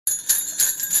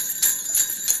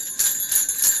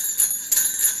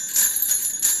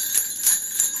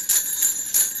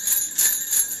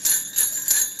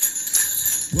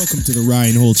Welcome to the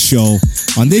Ryan Holtz Show.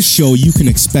 On this show, you can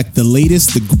expect the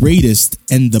latest, the greatest,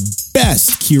 and the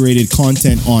best curated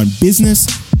content on business,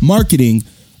 marketing,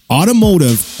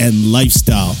 automotive, and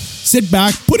lifestyle. Sit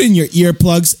back, put in your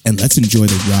earplugs, and let's enjoy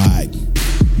the ride.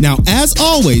 Now, as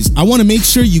always, I want to make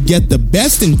sure you get the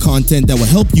best in content that will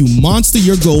help you monster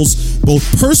your goals, both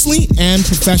personally and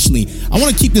professionally. I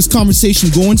want to keep this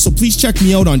conversation going, so please check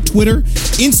me out on Twitter,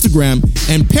 Instagram,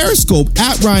 and Periscope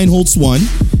at Ryan Holtz 1.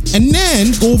 And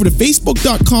then go over to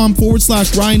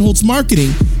facebook.com/Ryan Holtz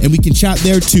Marketing, and we can chat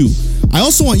there too. I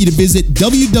also want you to visit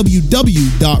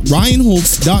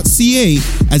www.ryanholtz.ca,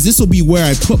 as this will be where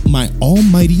I put my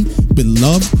almighty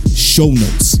beloved show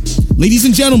notes. Ladies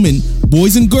and gentlemen,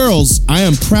 boys and girls, I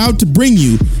am proud to bring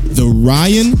you the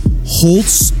Ryan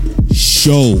Holtz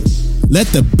Show. Let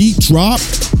the beat drop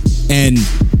and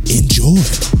enjoy.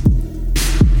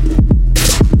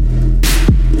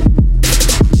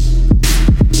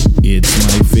 It's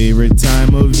my favorite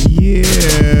time of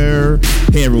year.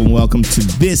 Hey everyone, welcome to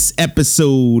this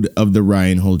episode of the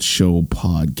Ryan Holtz Show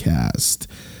podcast.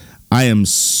 I am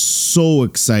so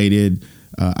excited.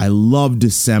 I love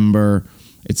December.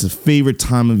 It's a favorite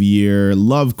time of year.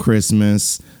 Love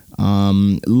Christmas.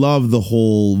 Love the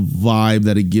whole vibe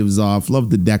that it gives off. Love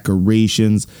the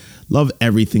decorations. Love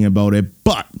everything about it.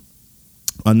 But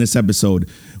on this episode,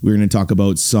 we're going to talk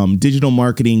about some digital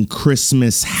marketing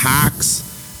Christmas hacks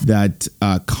that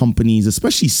companies,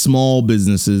 especially small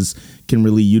businesses, can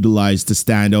really utilize to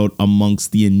stand out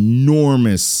amongst the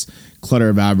enormous clutter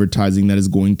of advertising that is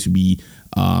going to be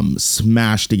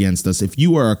smashed against us. If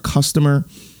you are a customer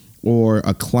or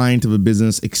a client of a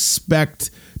business, expect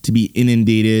to be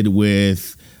inundated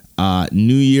with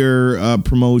New Year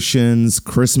promotions,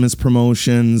 Christmas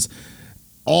promotions.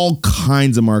 All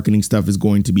kinds of marketing stuff is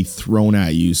going to be thrown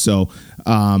at you. So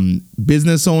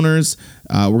business owners,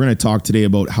 we're going to talk today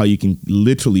about how you can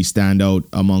literally stand out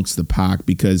amongst the pack,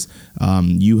 because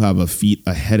you have a feat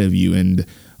ahead of you. And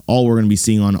all we're going to be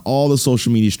seeing on all the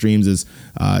social media streams is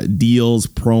deals,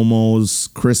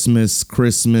 promos,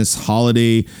 Christmas,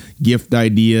 holiday, gift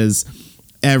ideas,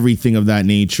 everything of that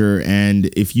nature. And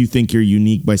if you think you're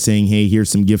unique by saying, hey, here's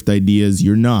some gift ideas,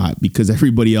 you're not, because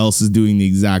everybody else is doing the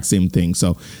exact same thing.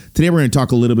 So today we're going to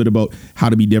talk a little bit about how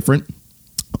to be different.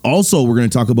 Also, we're going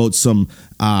to talk about some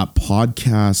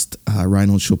podcast, Ryan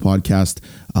Holtz Show podcast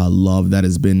love that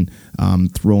has been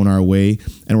thrown our way.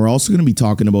 And we're also going to be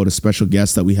talking about a special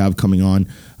guest that we have coming on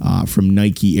from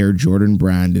Nike Air Jordan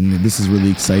brand. And this is really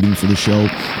exciting for the show,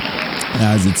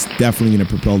 as it's definitely going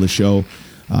to propel the show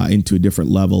into a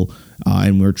different level.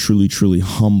 And we're truly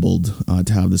humbled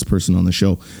to have this person on the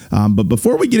show. But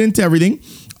before we get into everything,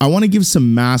 I want to give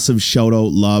some massive shout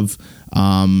out love.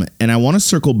 And I want to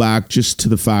circle back just to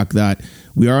the fact that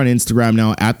we are on Instagram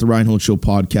now at the Ryan Holtz Show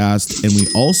podcast. And we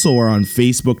also are on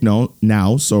Facebook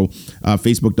now. So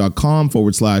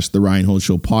facebook.com/the Ryan Holtz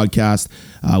Show podcast.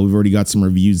 We've already got some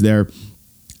reviews there.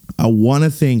 I want to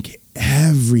thank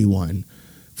everyone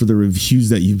for the reviews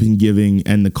that you've been giving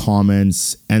and the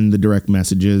comments and the direct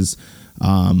messages.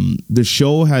 The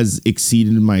show has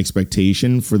exceeded my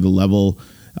expectation for the level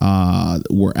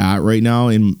we're at right now.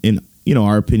 In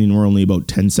our opinion, we're only about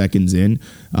 10 seconds in.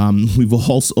 We've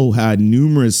also had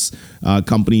numerous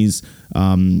companies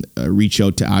reach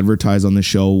out to advertise on the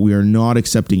show. We are not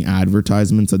accepting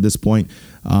advertisements at this point.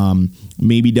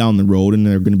 Maybe down the road, and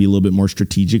they're going to be a little bit more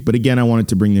strategic. But again, I wanted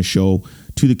to bring the show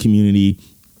to the community.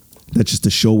 That's just a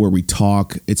show where we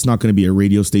talk. It's not going to be a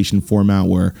radio station format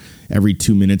where every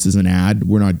 2 minutes is an ad.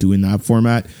 We're not doing that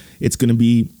format. It's going to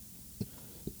be,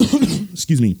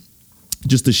 excuse me,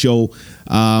 just a show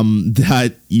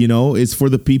that, is for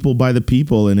the people by the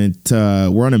people. And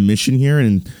we're on a mission here,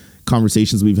 and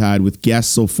conversations we've had with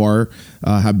guests so far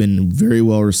have been very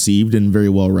well received and very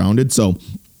well rounded. So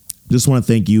just want to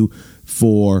thank you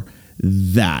for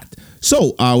that.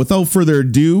 So without further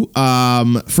ado,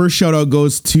 first shout out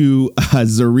goes to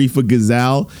Zarifa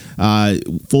Gazal.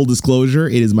 Full disclosure,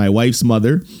 it is my wife's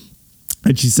mother.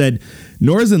 And she said,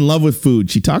 Nora's in love with food.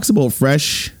 She talks about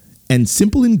fresh and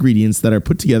simple ingredients that are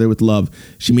put together with love.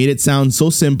 She made it sound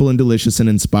so simple and delicious and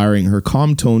inspiring. Her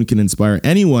calm tone can inspire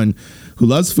anyone who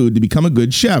loves food to become a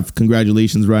good chef.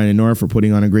 Congratulations, Ryan and Nora, for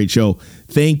putting on a great show.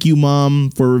 Thank you, Mom,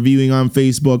 for reviewing on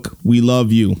Facebook. We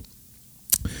love you.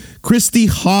 Christy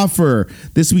Hoffer.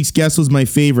 This week's guest was my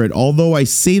favorite, although I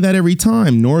say that every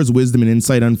time. Nora's wisdom and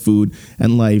insight on food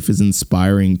and life is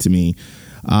inspiring to me.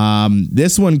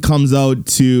 This one comes out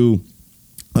to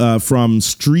from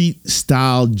Street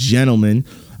Style Gentleman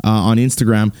on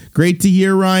Instagram. Great to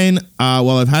hear, Ryan.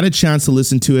 Well, I've had a chance to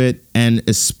listen to it and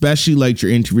especially liked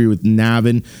your interview with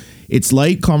Navin. It's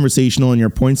light, conversational, and your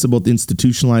points about the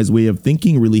institutionalized way of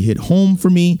thinking really hit home for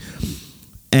me.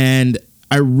 And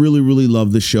I really, really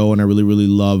love the show, and I really, really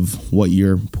love what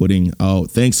you're putting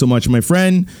out. Thanks so much, my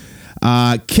friend.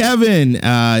 Kevin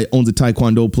owns a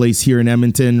Taekwondo place here in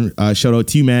Edmonton. Shout out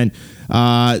to you, man.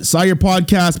 Saw your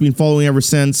podcast, been following ever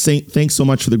since. Thanks so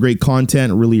much for the great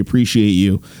content. I really appreciate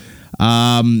you.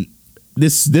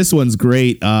 This one's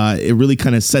great. It really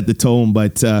kind of set the tone,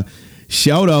 but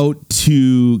shout out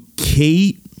to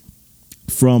Kate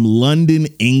from London,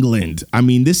 England. I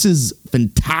mean, this is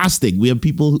fantastic. We have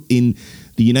people in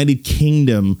the United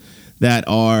Kingdom that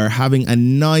are having a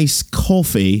nice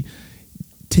coffee,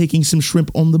 taking some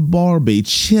shrimp on the barbie,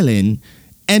 chilling,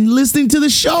 and listening to the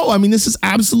show. I mean, this is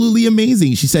absolutely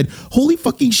amazing. She said, holy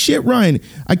fucking shit, Ryan.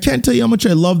 I can't tell you how much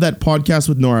I love that podcast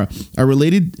with Nora. I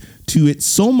related to it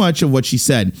so much of what she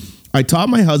said. I taught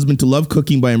my husband to love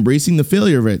cooking by embracing the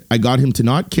failure of it. I got him to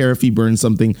not care if he burned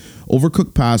something,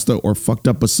 overcooked pasta, or fucked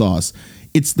up a sauce.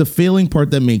 It's the failing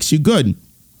part that makes you good.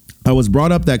 I was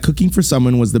brought up that cooking for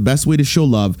someone was the best way to show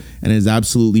love, and it is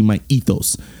absolutely my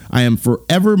ethos. I am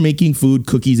forever making food,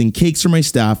 cookies, and cakes for my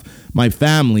staff, my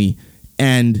family,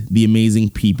 and the amazing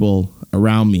people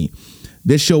around me.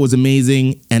 This show was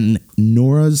amazing, and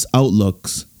Nora's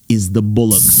outlooks is the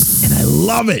bullocks, and I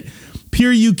love it.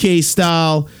 Pure UK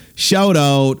style. Shout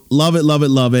out. Love it, love it,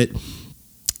 love it.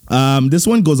 This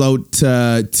one goes out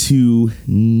to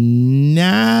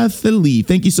Nathalie.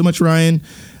 Thank you so much, Ryan.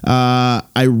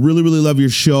 I really, really love your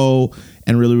show,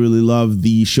 and really, really love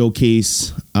the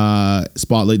showcase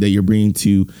spotlight that you're bringing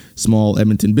to small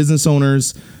Edmonton business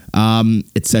owners,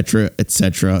 etc.,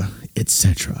 etc.,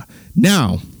 etc.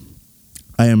 Now,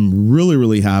 I am really,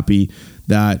 really happy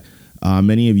that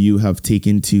many of you have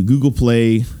taken to Google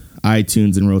Play,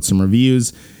 iTunes, and wrote some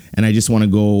reviews. And I just want to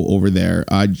go over there.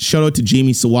 Shout out to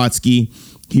Jamie Sawatsky.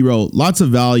 He wrote, lots of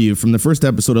value. From the first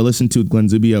episode I listened to with Glenn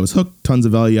Zuby, I was hooked. Tons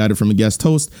of value added from a guest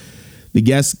host. The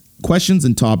guest questions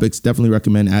and topics, definitely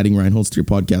recommend adding Ryan Holtz to your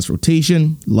podcast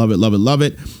rotation. Love it, love it, love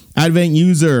it. Advent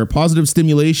user, positive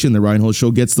stimulation. The Ryan Holtz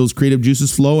Show gets those creative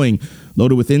juices flowing.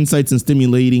 Loaded with insights and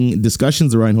stimulating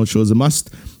discussions. The Ryan Holtz Show is a must.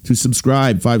 To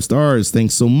subscribe, 5 stars.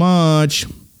 Thanks so much.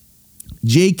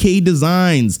 JK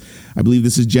Designs. I believe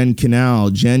this is Jen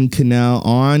Canal. Jen Canal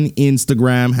on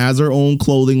Instagram has her own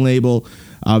clothing label.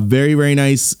 Very, very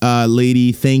nice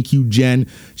lady. Thank you, Jen.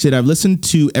 She said, I've listened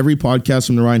to every podcast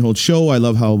from the Ryan Holtz Show. I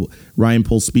love how Ryan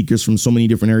pulls speakers from so many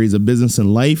different areas of business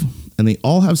and life, and they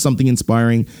all have something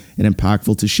inspiring and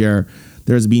impactful to share.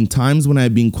 There's been times when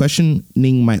I've been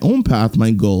questioning my own path,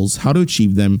 my goals, how to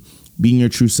achieve them, being your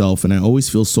true self, and I always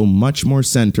feel so much more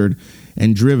centered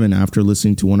and driven after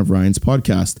listening to one of Ryan's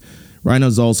podcasts. Ryan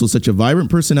is also such a vibrant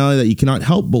personality that you cannot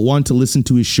help but want to listen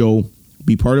to his show,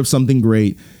 be part of something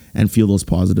great, and feel those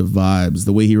positive vibes.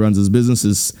 The way he runs his business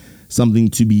is something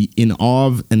to be in awe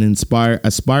of and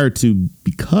aspire to,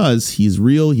 because he's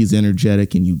real, he's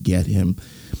energetic, and you get him.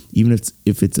 Even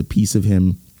if it's a piece of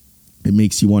him, it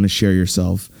makes you want to share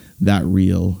yourself that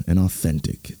real and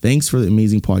authentic. Thanks for the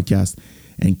amazing podcast,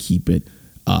 and keep it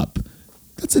up.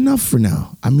 That's enough for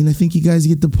now. I mean, I think you guys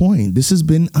get the point. This has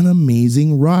been an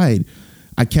amazing ride.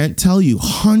 I can't tell you,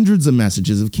 hundreds of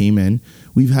messages have came in.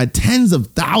 We've had tens of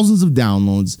thousands of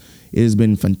downloads. It has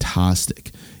been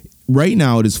fantastic. Right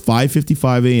now, it is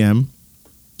 5:55 a.m.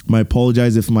 I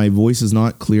apologize if my voice is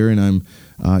not clear and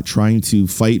I'm trying to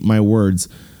fight my words.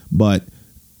 But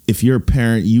if you're a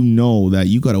parent, you know that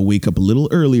you got to wake up a little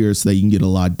earlier so that you can get a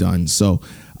lot done. So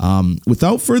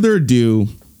without further ado,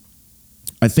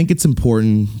 I think it's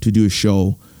important to do a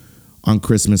show on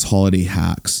Christmas holiday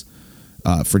hacks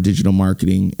for digital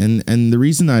marketing. And the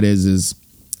reason that is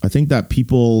I think that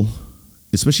people,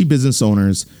 especially business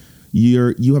owners,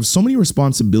 you have so many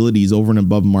responsibilities over and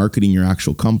above marketing your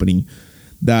actual company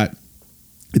that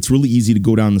it's really easy to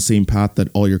go down the same path that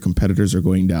all your competitors are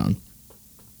going down.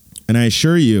 And I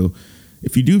assure you,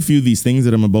 if you do a few of these things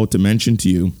that I'm about to mention to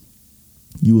you,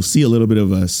 you will see a little bit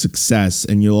of a success,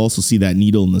 and you'll also see that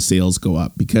needle in the sales go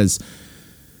up, because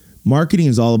marketing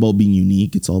is all about being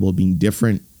unique. It's all about being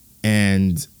different.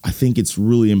 And I think it's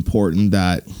really important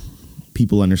that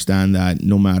people understand that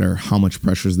no matter how much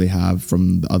pressures they have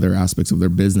from the other aspects of their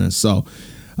business. So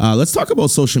let's talk about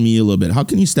social media a little bit. How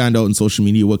can you stand out in social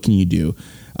media? What can you do?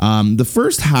 The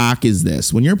first hack is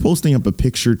this. When you're posting up a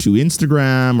picture to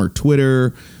Instagram or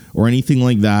Twitter or anything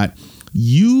like that,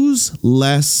 use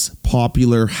less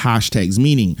popular hashtags.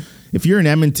 Meaning, if you're in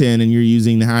Edmonton and you're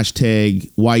using the hashtag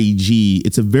YEG,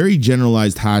 it's a very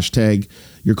generalized hashtag.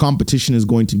 Your competition is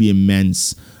going to be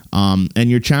immense. And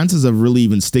your chances of really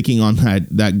even sticking on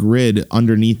that grid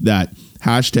underneath that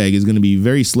hashtag is going to be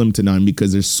very slim to none,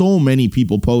 because there's so many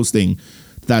people posting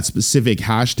that specific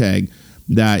hashtag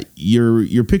that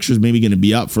your picture is maybe going to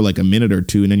be up for like a minute or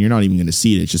two, and then you're not even going to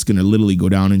see it. It's just going to literally go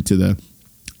down into the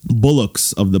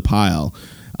bullocks of the pile.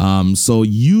 So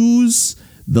use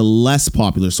the less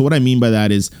popular. So what I mean by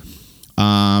that is,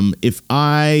 if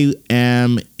I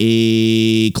am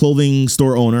a clothing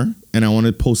store owner and I want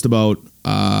to post about,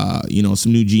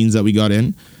 some new jeans that we got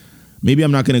in, maybe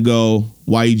I'm not going to go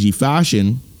YEG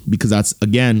fashion, because that's,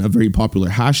 again, a very popular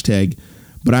hashtag,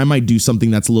 but I might do something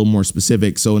that's a little more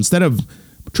specific. So instead of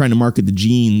trying to market the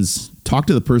jeans, talk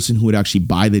to the person who would actually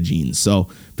buy the jeans. So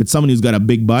if it's someone who's got a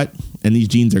big butt and these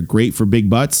jeans are great for big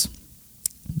butts,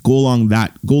 go along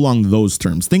those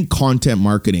terms. Think content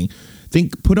marketing.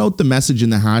 Put out the message in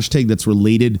the hashtag that's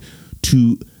related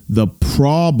to the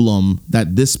problem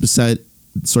that this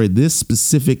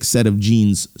specific set of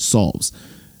jeans solves.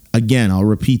 Again, I'll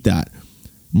repeat that.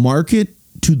 Market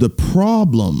to the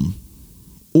problem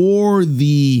or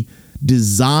the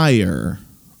desire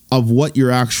of what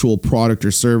your actual product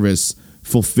or service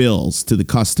fulfills to the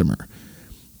customer.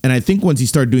 And I think once you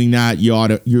start doing that, you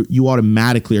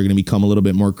automatically are going to become a little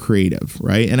bit more creative,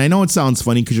 right? And I know it sounds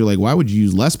funny because you're like, why would you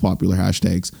use less popular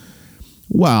hashtags?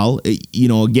 Well,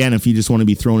 again, if you just want to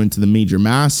be thrown into the major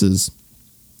masses,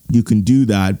 you can do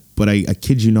that. But I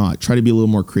kid you not, try to be a little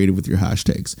more creative with your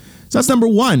hashtags. So that's number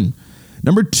one.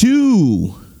 Number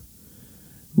two,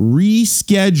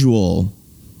 reschedule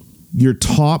your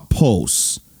top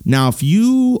posts. Now, if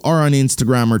you are on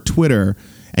Instagram or Twitter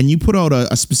and you put out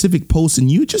a specific post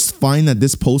and you just find that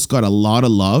this post got a lot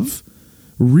of love,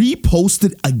 repost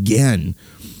it again.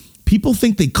 People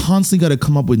think they constantly got to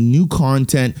come up with new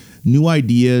content, new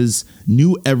ideas,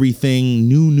 new everything,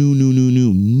 new.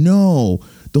 No,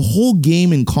 the whole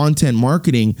game in content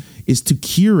marketing is to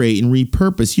curate and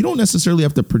repurpose. You don't necessarily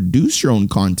have to produce your own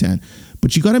content,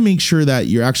 but you got to make sure that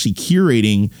you're actually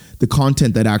curating the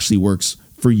content that actually works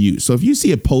for you. So if you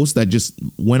see a post that just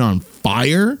went on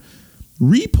fire,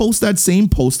 repost that same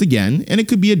post again, and it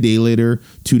could be a day later,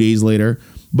 2 days later,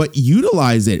 but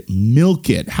utilize it, milk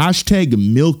it, hashtag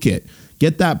milk it,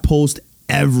 get that post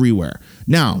everywhere.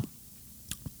 Now,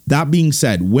 that being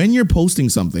said, when you're posting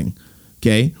something,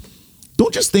 okay,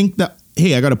 don't just think that,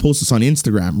 hey, I got to post this on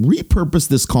Instagram. Repurpose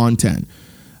this content.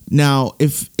 Now,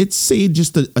 if it's, say,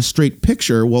 just a straight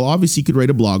picture, well, obviously you could write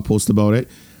a blog post about it.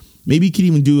 Maybe you could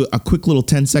even do a quick little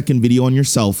 10-second video on your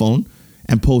cell phone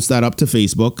and post that up to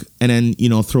Facebook, and then,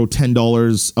 throw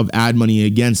 $10 of ad money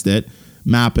against it,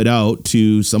 map it out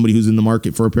to somebody who's in the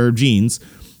market for a pair of jeans,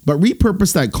 but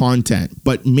repurpose that content,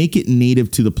 but make it native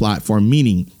to the platform,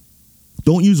 meaning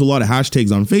don't use a lot of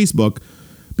hashtags on Facebook,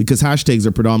 because hashtags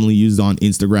are predominantly used on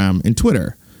Instagram and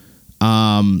Twitter,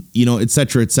 et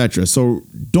cetera, et cetera. So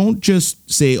don't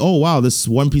just say, oh, wow, this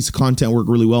one piece of content worked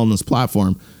really well on this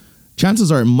platform.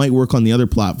 Chances are it might work on the other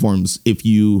platforms if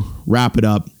you wrap it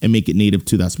up and make it native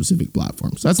to that specific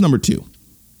platform. So that's number two.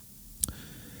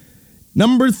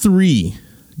 Number three,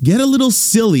 get a little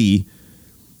silly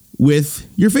with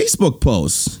your Facebook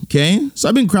posts, okay? So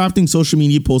I've been crafting social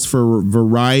media posts for a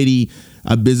variety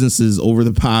of businesses over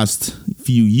the past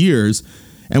few years.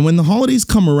 And when the holidays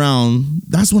come around,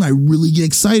 that's when I really get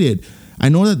excited. I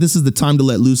know that this is the time to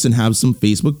let loose and have some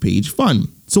Facebook page fun.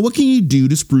 So what can you do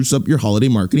to spruce up your holiday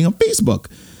marketing on Facebook?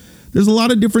 There's a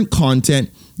lot of different content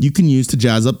you can use to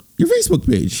jazz up your Facebook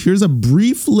page. Here's a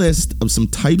brief list of some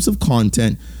types of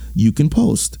content you can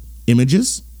post.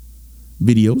 Images,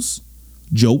 videos,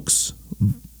 jokes,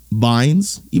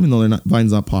 Vines, even though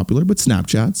Vine's not popular, but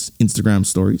Snapchats, Instagram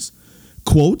stories,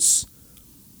 quotes,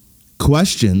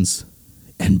 questions,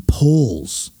 and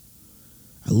polls.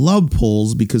 I love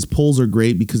polls because polls are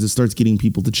great because it starts getting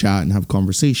people to chat and have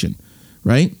conversation,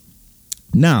 right?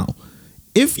 Now,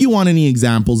 if you want any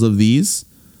examples of these,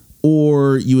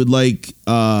 or you would like,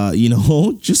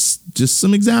 just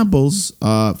some examples,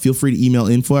 feel free to email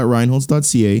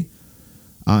info@ryanholtz.ca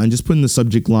and just put in the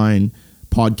subject line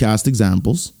podcast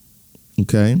examples,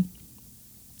 okay?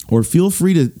 Or feel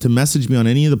free to message me on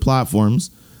any of the platforms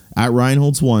at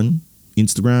ryanholtz1,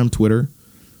 Instagram, Twitter,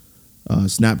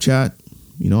 Snapchat.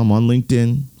 I'm on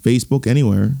LinkedIn, Facebook,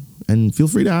 anywhere. And feel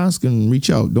free to ask and reach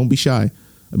out. Don't be shy.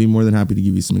 I'd be more than happy to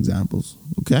give you some examples.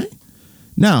 Okay?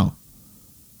 Now,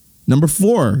 number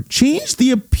 4, change the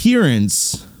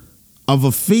appearance of a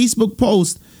Facebook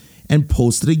post and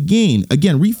post it again.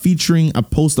 Again, refeaturing a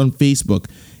post on Facebook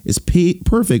is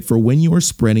perfect for when you are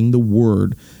spreading the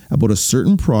word about a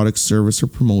certain product, service, or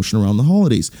promotion around the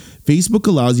holidays. Facebook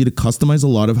allows you to customize a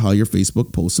lot of how your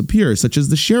Facebook posts appear, such as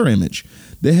the share image,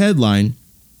 the headline,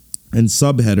 and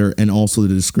subheader, and also the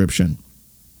description.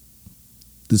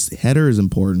 This header is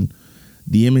important.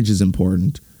 The image is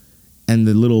important. And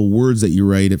the little words that you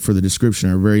write for the description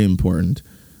are very important.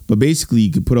 But basically,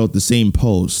 you could put out the same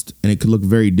post and it could look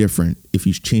very different if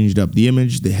you changed up the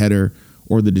image, the header,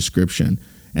 or the description.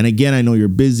 And again, I know you're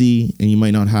busy and you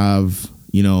might not have,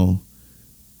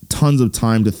 tons of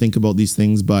time to think about these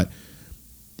things, but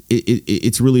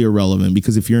it's really irrelevant,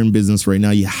 because if you're in business right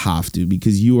now, you have to,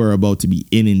 because you are about to be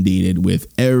inundated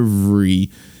with every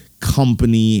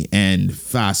company and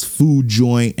fast food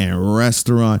joint and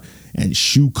restaurant and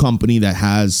shoe company that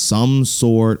has some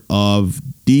sort of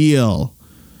deal.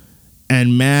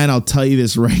 And man, I'll tell you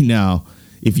this right now,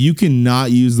 if you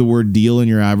cannot use the word deal in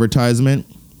your advertisement,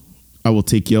 I will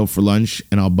take you out for lunch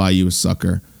and I'll buy you a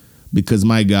sucker. Because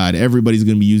my God, everybody's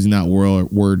going to be using that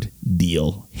word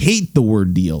deal. Hate the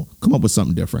word deal. Come up with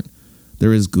something different.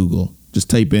 There is Google. Just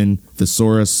type in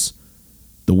thesaurus,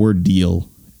 the word deal,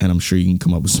 and I'm sure you can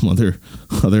come up with some other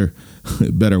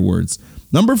better words.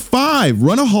 Number 5,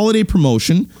 run a holiday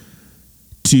promotion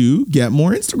to get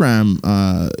more Instagram,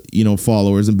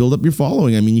 followers and build up your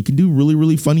following. I mean, you can do really,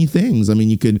 really funny things. I mean,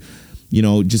 you could,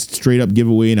 just straight up give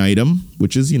away an item,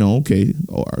 which is, okay,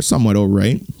 or somewhat all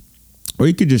right. Or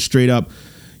you could just straight up,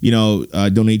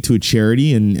 donate to a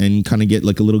charity and kind of get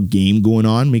like a little game going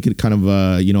on, make it kind of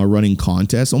a running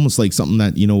contest, almost like something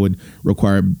that, would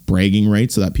require bragging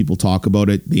rights so that people talk about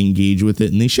it, they engage with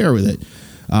it, and they share with it.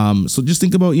 So just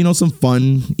think about, some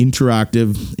fun,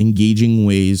 interactive, engaging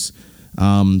ways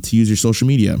to use your social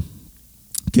media.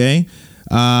 Okay.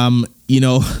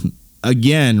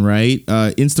 Again, right.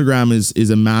 Instagram is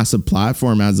a massive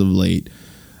platform as of late.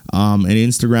 And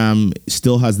Instagram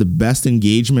still has the best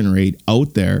engagement rate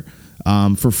out there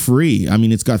for free. I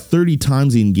mean, it's got 30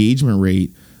 times the engagement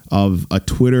rate of a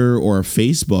Twitter or a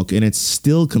Facebook, and it's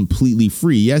still completely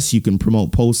free. Yes, you can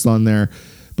promote posts on there,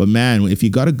 but man, if you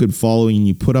got a good following and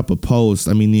you put up a post,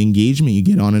 I mean, the engagement you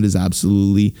get on it is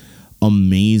absolutely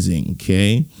amazing.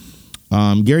 Okay.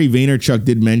 Gary Vaynerchuk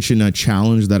did mention a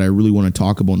challenge that I really want to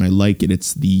talk about, and I like it.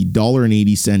 It's the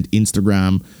 $1.80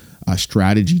 Instagram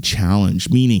strategy challenge,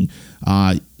 meaning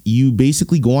you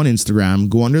basically go on Instagram,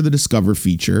 go under the Discover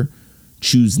feature,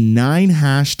 choose 9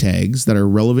 hashtags that are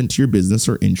relevant to your business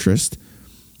or interest,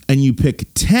 and you pick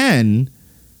 10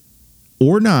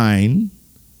 or 9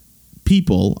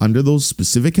 people under those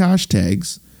specific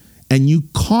hashtags, and you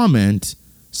comment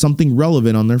something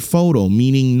relevant on their photo,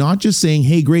 meaning not just saying,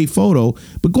 hey, great photo,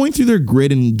 but going through their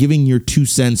grid and giving your 2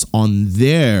 cents on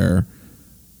their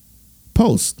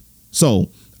post. So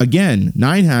again,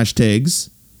 9 hashtags,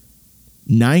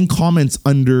 9 comments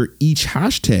under each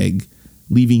hashtag,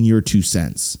 leaving your 2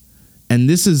 cents. And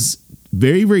this is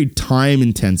very, very time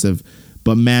intensive,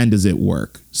 but man, does it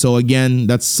work. So again,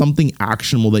 that's something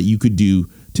actionable that you could do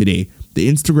today. The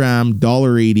Instagram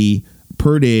 $1.80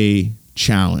 per day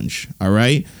challenge. All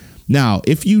right. Now,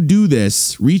 if you do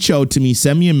this, reach out to me,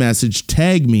 send me a message,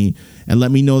 tag me, and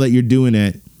let me know that you're doing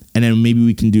it. And then maybe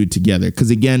we can do it together. Because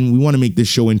again, we want to make this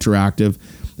show interactive.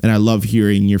 And I love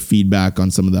hearing your feedback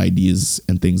on some of the ideas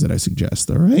and things that I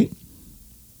suggest. All right.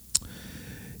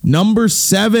 Number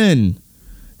 7,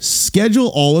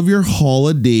 schedule all of your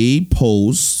holiday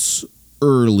posts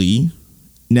early.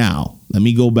 Now, let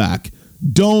me go back.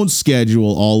 Don't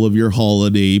schedule all of your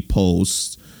holiday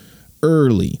posts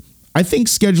early. I think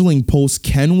scheduling posts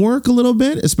can work a little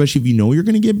bit, especially if you know you're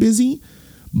going to get busy.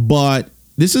 But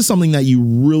this is something that you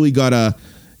really got to,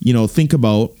 think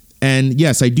about. And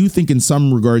yes, I do think in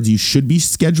some regards you should be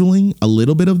scheduling a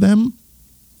little bit of them.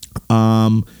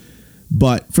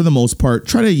 But for the most part,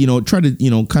 try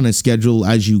to kind of schedule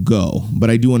as you go. But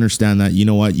I do understand that,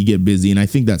 you get busy. And I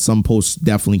think that some posts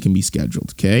definitely can be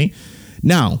scheduled. Okay.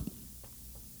 Now,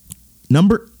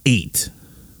 number 8,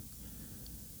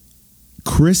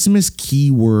 Christmas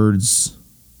keywords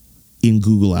in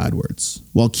Google AdWords.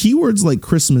 While keywords like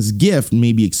Christmas gift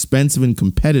may be expensive and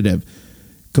competitive,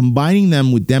 combining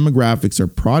them with demographics or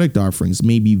product offerings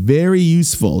may be very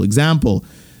useful. Example,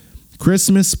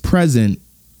 Christmas present,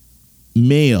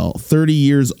 male, 30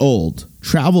 years old,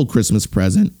 travel Christmas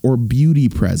present, or beauty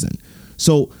present.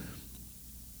 So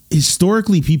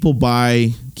historically, people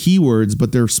buy keywords,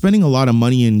 but they're spending a lot of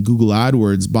money in Google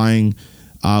AdWords buying,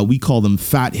 we call them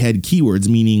fathead keywords,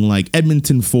 meaning like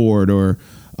Edmonton Ford or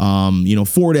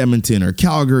Ford Edmonton or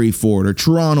Calgary Ford or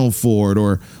Toronto Ford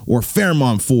or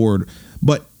Fairmont Ford.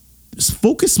 But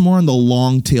focus more on the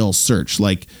long tail search,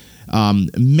 like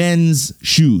men's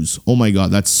shoes. Oh my God,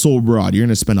 that's so broad. You're going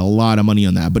to spend a lot of money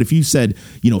on that. But if you said,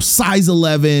 size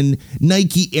 11,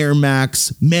 Nike Air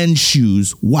Max, men's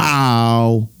shoes,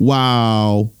 wow.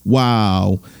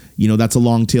 that's a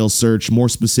long tail search, more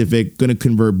specific, going to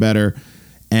convert better.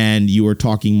 And you are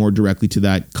talking more directly to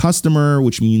that customer,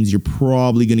 which means you're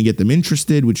probably going to get them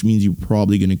interested, which means you're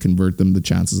probably going to convert them. The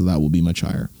chances of that will be much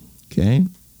higher. Okay.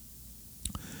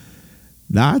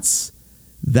 That's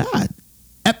that.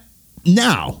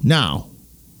 Now,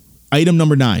 item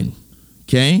number 9.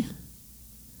 Okay.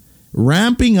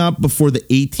 Ramping up before the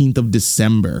 18th of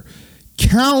December.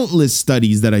 Countless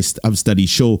studies that I've studied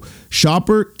show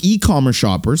e-commerce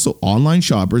shoppers, so online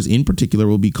shoppers in particular,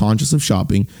 will be conscious of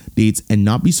shopping dates and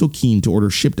not be so keen to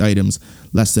order shipped items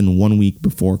less than 1 week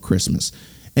before Christmas.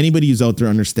 Anybody who's out there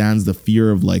understands the fear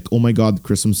of like, oh my God,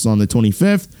 Christmas is on the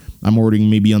 25th. I'm ordering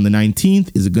maybe on the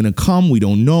 19th. Is it going to come? We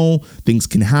don't know. Things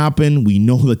can happen. We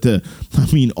know that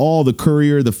all the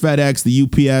courier, the FedEx,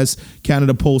 the UPS,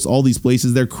 Canada Post, all these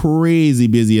places, they're crazy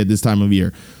busy at this time of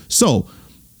year. So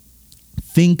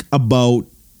think about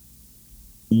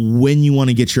when you want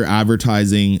to get your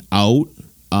advertising out,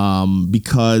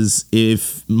 because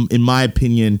in my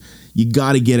opinion, you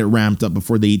got to get it ramped up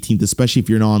before the 18th, especially if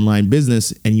you're an online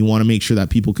business and you want to make sure that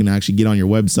people can actually get on your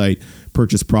website,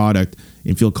 purchase product,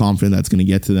 and feel confident that's going to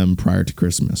get to them prior to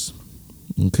Christmas.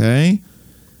 Okay.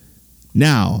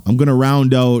 Now I'm going to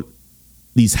round out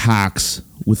these hacks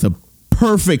with a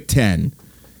perfect 10.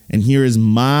 And here is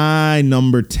my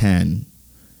number 10.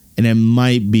 And it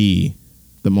might be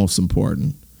the most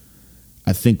important.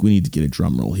 I think we need to get a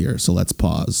drum roll here. So let's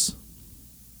pause.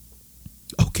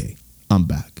 Okay, I'm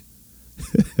back.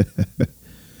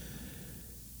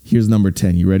 Here's number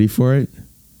 10. You ready for it?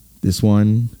 This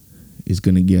one is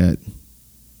going to get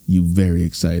you very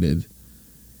excited.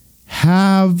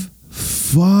 Have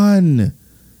fun.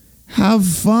 Have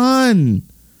fun.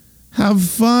 Have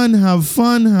fun. Have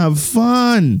fun. Have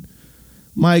fun.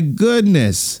 My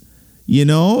goodness.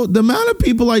 The amount of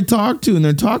people I talk to and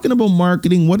they're talking about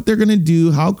marketing, what they're going to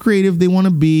do, how creative they want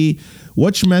to be,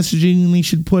 which messaging they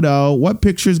should put out, what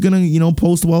picture is going to,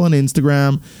 post well on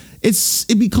Instagram.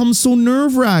 It becomes so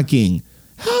nerve-wracking.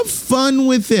 Have fun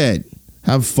with it.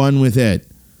 Have fun with it.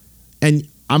 And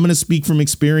I'm going to speak from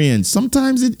experience.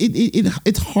 Sometimes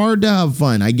it's hard to have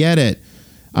fun. I get it.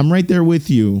 I'm right there with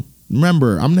you.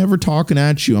 Remember, I'm never talking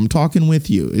at you. I'm talking with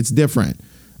you. It's different.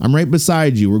 I'm right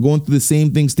beside you. We're going through the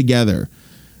same things together.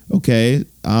 Okay.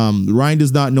 Ryan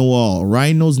does not know all.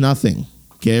 Ryan knows nothing.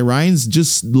 Okay. Ryan's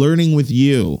just learning with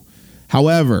you.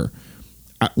 However,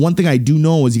 one thing I do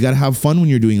know is you got to have fun when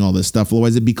you're doing all this stuff.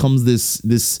 Otherwise it becomes this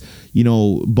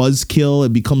buzzkill.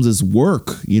 It becomes this work,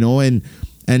 and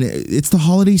it's the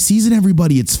holiday season,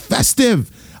 everybody. It's festive.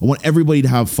 I want everybody to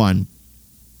have fun.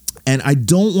 And I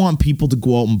don't want people to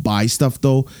go out and buy stuff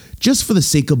though, just for the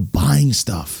sake of buying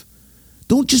stuff.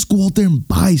 Don't just go out there and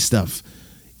buy stuff.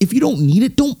 If you don't need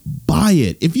it, don't buy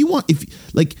it.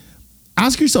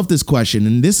 Ask yourself this question,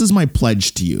 and this is my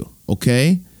pledge to you,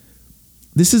 okay?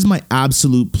 This is my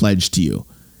absolute pledge to you.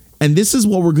 And this is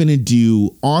what we're going to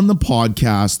do on the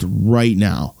podcast right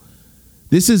now.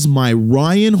 This is my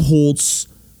Ryan Holtz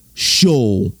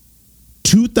Show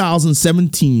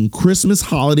 2017 Christmas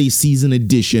Holiday Season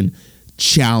Edition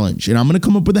Challenge. And I'm going to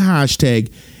come up with a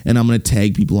hashtag, and I'm going to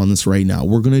tag people on this right now.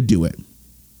 We're going to do it.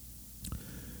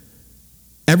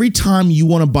 Every time you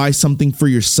want to buy something for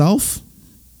yourself,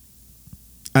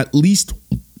 at least,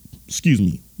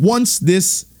 once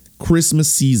this Christmas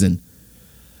season,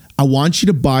 I want you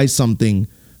to buy something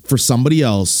for somebody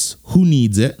else who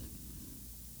needs it.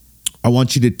 I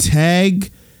want you to tag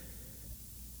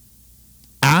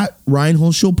at Ryan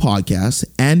Holtz Show Podcast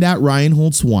and at Ryan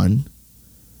Holtz 1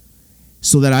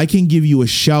 so that I can give you a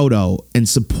shout out and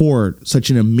support such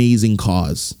an amazing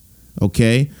cause.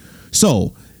 Okay?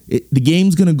 So the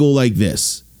game's going to go like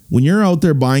this. When you're out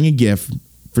there buying a gift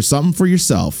for something for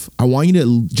yourself, I want you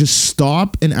to just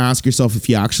stop and ask yourself if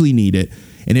you actually need it.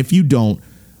 And if you don't,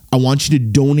 I want you to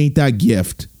donate that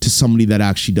gift to somebody that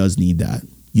actually does need that.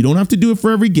 You don't have to do it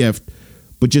for every gift,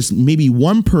 but just maybe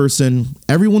one person,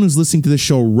 everyone who's listening to the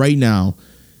show right now,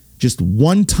 just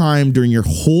one time during your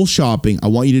whole shopping, I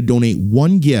want you to donate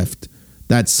one gift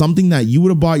that's something that you would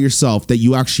have bought yourself that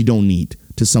you actually don't need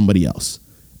to somebody else.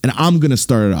 And I'm going to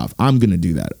start it off. I'm going to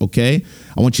do that, okay?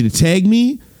 I want you to tag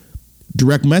me,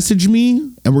 direct message me,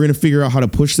 and we're going to figure out how to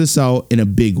push this out in a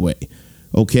big way,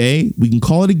 okay? We can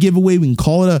call it a giveaway. We can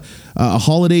call it a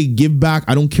holiday give back.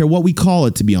 I don't care what we call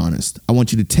it, to be honest. I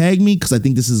want you to tag me because I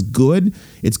think this is good.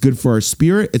 It's good for our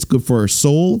spirit. It's good for our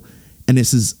soul. And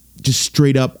this is just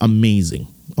straight up amazing,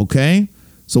 okay?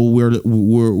 So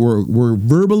we're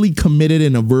verbally committed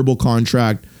in a verbal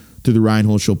contract to the Ryan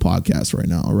Holtz Show podcast right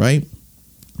now, all right?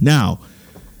 Now,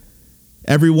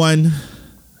 everyone,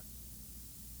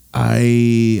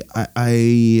 I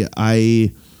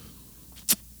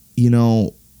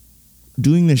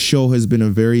doing this show has been a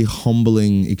very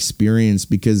humbling experience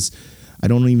because I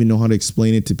don't even know how to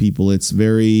explain it to people. It's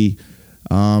very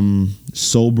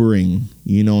sobering,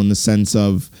 in the sense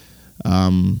of,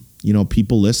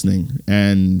 people listening.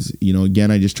 And, again,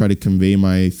 I just try to convey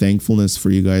my thankfulness for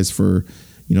you guys for,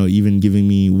 even giving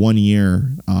me 1 year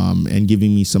and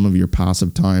giving me some of your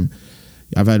passive time.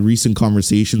 I've had recent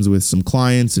conversations with some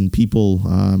clients and people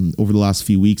over the last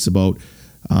few weeks about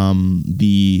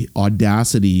the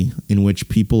audacity in which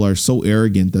people are so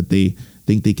arrogant that they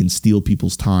think they can steal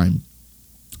people's time.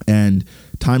 And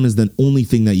time is the only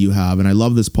thing that you have. And I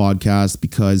love this podcast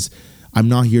because I'm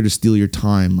not here to steal your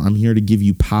time. I'm here to give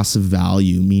you passive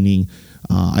value, meaning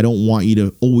I don't want you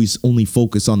to always only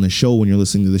focus on the show when you're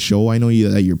listening to the show. I know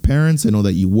that you're parents. I know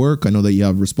that you work. I know that you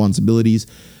have responsibilities.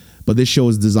 But this show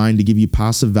is designed to give you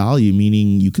passive value,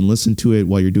 meaning you can listen to it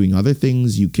while you're doing other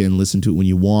things. You can listen to it when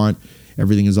you want.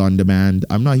 Everything is on demand.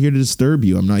 I'm not here to disturb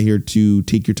you. I'm not here to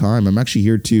take your time. I'm actually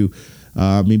here to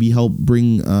maybe help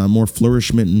bring more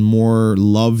flourishment and more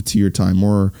love to your time,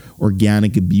 more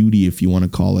organic beauty, if you want to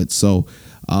call it. So,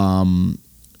 and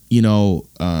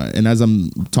as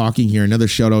I'm talking here, another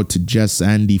shout out to Jess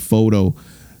Andy Photo.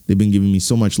 They've been giving me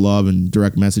so much love and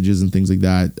direct messages and things like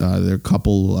that. They're a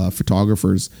couple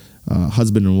photographers,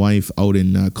 husband and wife out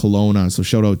in Kelowna. So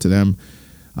shout out to them.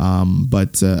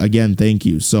 But again, thank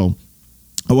you. So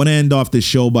I want to end off this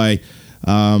show by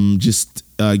just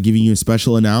giving you a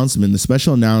special announcement. The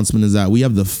special announcement is that we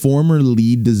have the former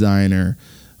lead designer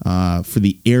for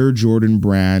the Air Jordan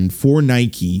brand for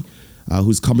Nike,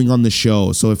 who's coming on the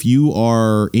show. So if you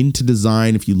are into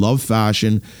design, if you love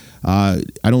fashion, I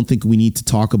don't think we need to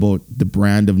talk about the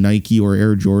brand of Nike or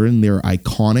Air Jordan. They're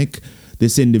iconic.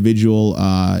 This individual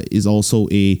is also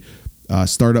a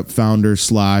startup founder /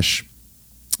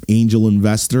 angel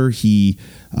investor. He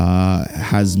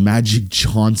has Magic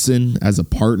Johnson as a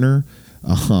partner,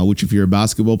 which if you're a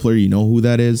basketball player, you know who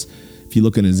that is. If you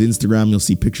look on his Instagram, you'll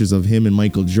see pictures of him and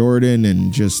Michael Jordan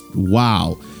and just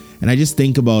wow. And I just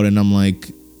think about it and I'm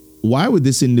like, why would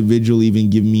this individual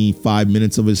even give me 5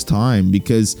 minutes of his time?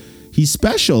 Because he's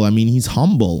special. I mean, he's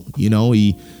humble.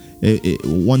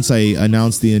 Once I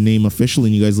announce the name officially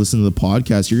and you guys listen to the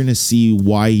podcast, you're going to see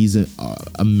why he's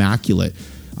immaculate.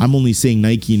 I'm only saying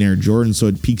Nike and Air Jordan, so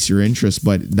it piques your interest.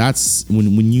 But that's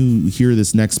when you hear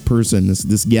this next person,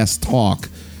 this guest talk,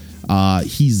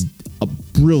 he's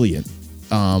brilliant.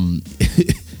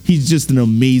 He's just an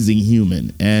amazing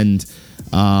human. And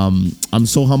I'm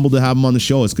so humbled to have him on the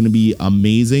show. It's going to be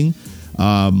amazing.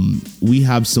 We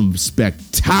have some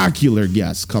spectacular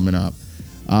guests coming up.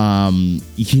 And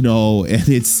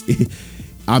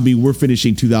we're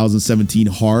finishing 2017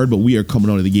 hard, but we are coming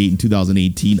out of the gate in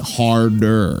 2018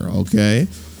 harder. Okay.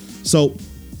 So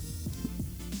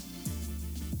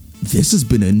this has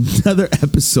been another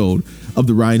episode of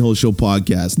the Ryan Holtz Show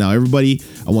podcast. Now, everybody,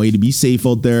 I want you to be safe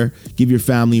out there. Give your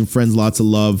family and friends lots of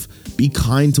love. Be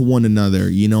kind to one another.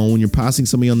 When you're passing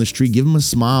somebody on the street, give them a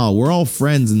smile. We're all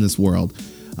friends in this world.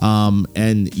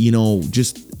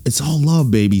 It's all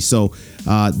love, baby. So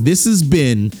this has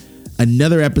been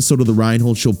another episode of the Ryan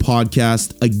Holtz Show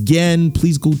podcast. Again,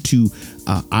 please go to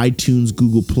iTunes,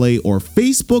 Google Play, or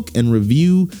Facebook and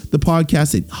review the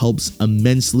podcast. It helps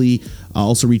immensely.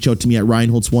 Also reach out to me at Ryan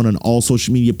Holtz 1 on all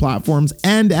social media platforms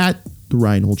and at the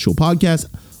Ryan Holtz Show podcast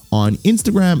on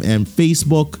Instagram and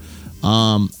Facebook.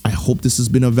 I hope this has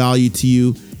been of value to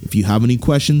you. If you have any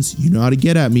questions, you know how to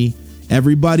get at me.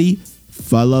 Everybody,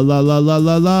 fa la la la la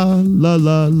la la la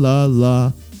la la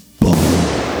la.